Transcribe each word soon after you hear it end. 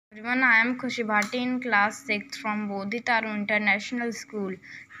Everyone, I am Khushi Bhatti in class 6 from Bodhitaru International School.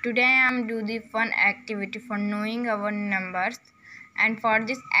 Today I am do the fun activity for knowing our numbers, and for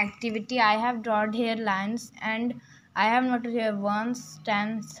this activity I have drawn here lines and I have noted here ones,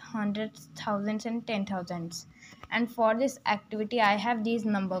 tens, hundreds, thousands and 10,000s. And for this activity I have these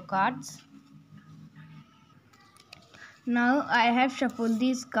number cards. Now I have shuffled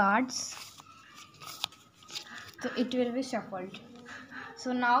these cards, so it will be shuffled.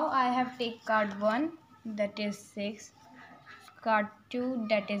 So now I have take card 1, that is 6, card 2,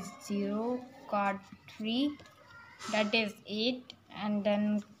 that is 0, card 3, that is 8, and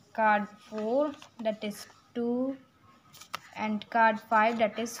then card 4, that is 2, and card 5,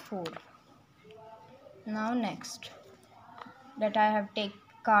 that is 4. Now next, that I have take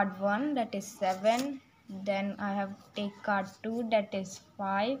card 1, that is 7, then I have take card 2, that is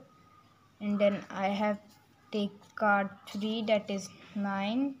 5, and then I have take card 3, that is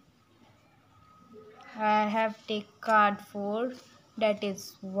 9. I have take card 4, that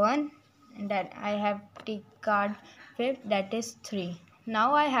is 1, and then I have take card 5, that is 3.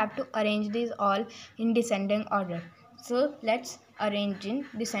 Now I have to arrange these all in descending order. So let's arrange in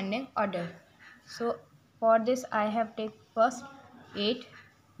descending order. So for this I have take first 8,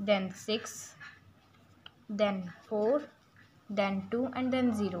 then 6, then 4, then 2, and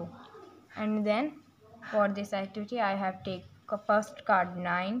then 0. And then for this activity I have take first card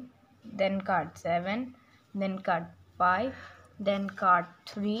 9, then card 7, then card 5, then card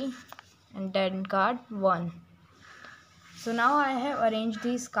 3, and then card 1. So now I have arranged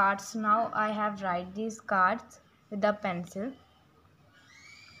these cards. Now I have write these cards with a pencil.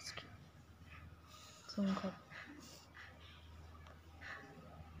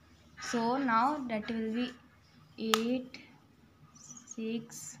 So now that will be 8,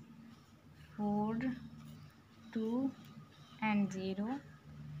 6, 4, 2 and 0.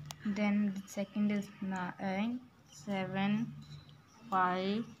 Then the second is 9, 7,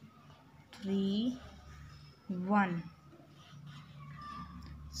 5, 3, 1.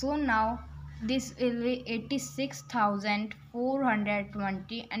 So now this will be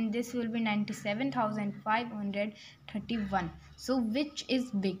 86,420 and this will be 97,531. So which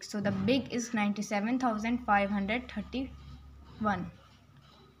is big? So the big is 97,531.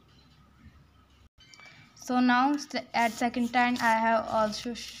 So now at second time I have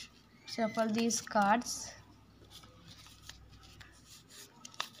also shuffled these cards.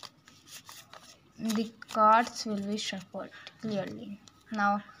 The cards will be shuffled clearly.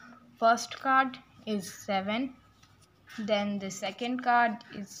 Now first card is 7, then the second card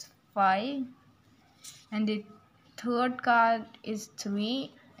is 5, and the third card is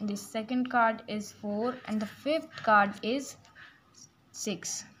 3, and the second card is 4, and the fifth card is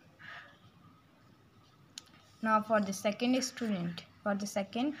 6. Now for the second student, for the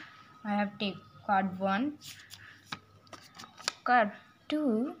second I have take card 1, card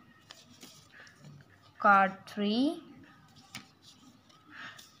 2, card 3,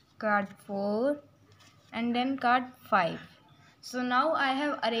 card 4, and then card 5. So now I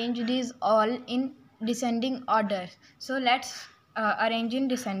have arranged these all in descending order. So let's arrange in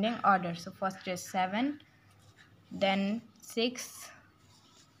descending order. So first is 7, then 6,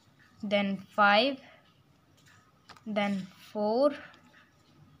 then 5, then 4,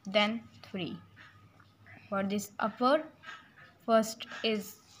 then 3. For this upper, first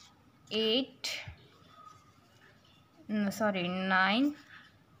is 9,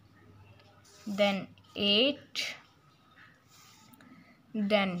 then 8,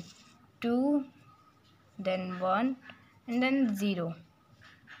 then 2, then 1, and then 0.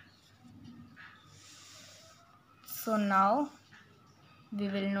 So now we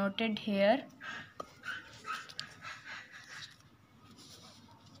will note it here.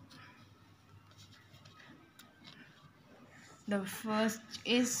 The first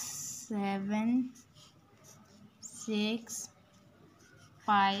is 7, 6,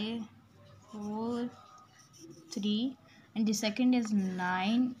 5, 4, 3, and the second is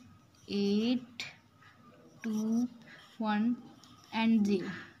 9, 8, 2, 1, and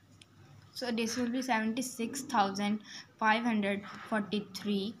 0. So this will be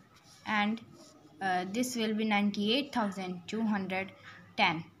 76,543, and this will be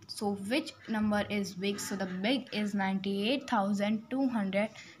 98,210. So which number is big? So the big is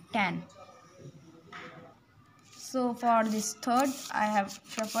 98,210. So for this third, I have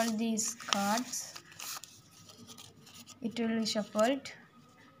shuffled these cards. It will be shuffled.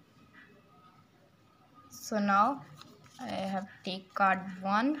 So now I have take card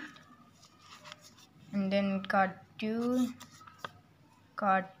 1, and then card 2,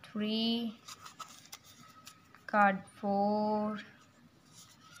 card 3, card 4,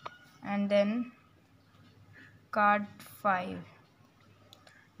 and then card 5.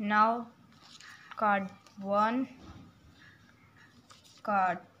 Now card 1,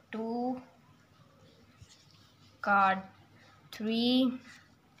 card 2, card 3,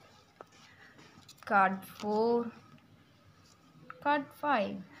 card 4, card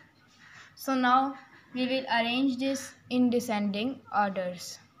 5. So now we will arrange this in descending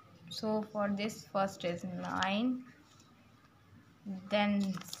orders. So for this, first is 9,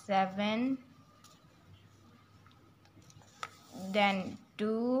 then 7, then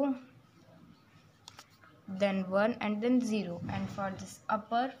 2, then 1, and then 0. And for this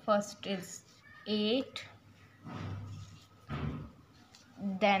upper, first is 8,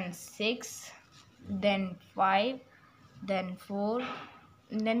 then 6, then 5, then 4,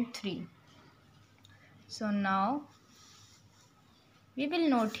 then 3. So now we will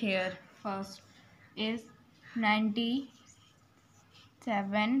note here, first is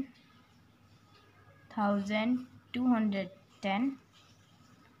 97,210,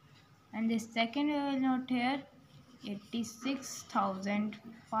 and the second we will note here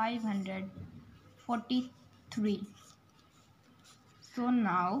 86,543. So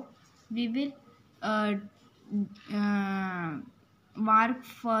now we will mark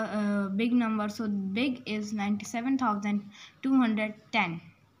for big number. So big is 97,210.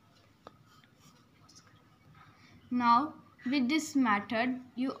 Now with this method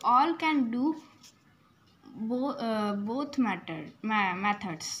you all can do both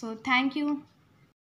methods. So thank you.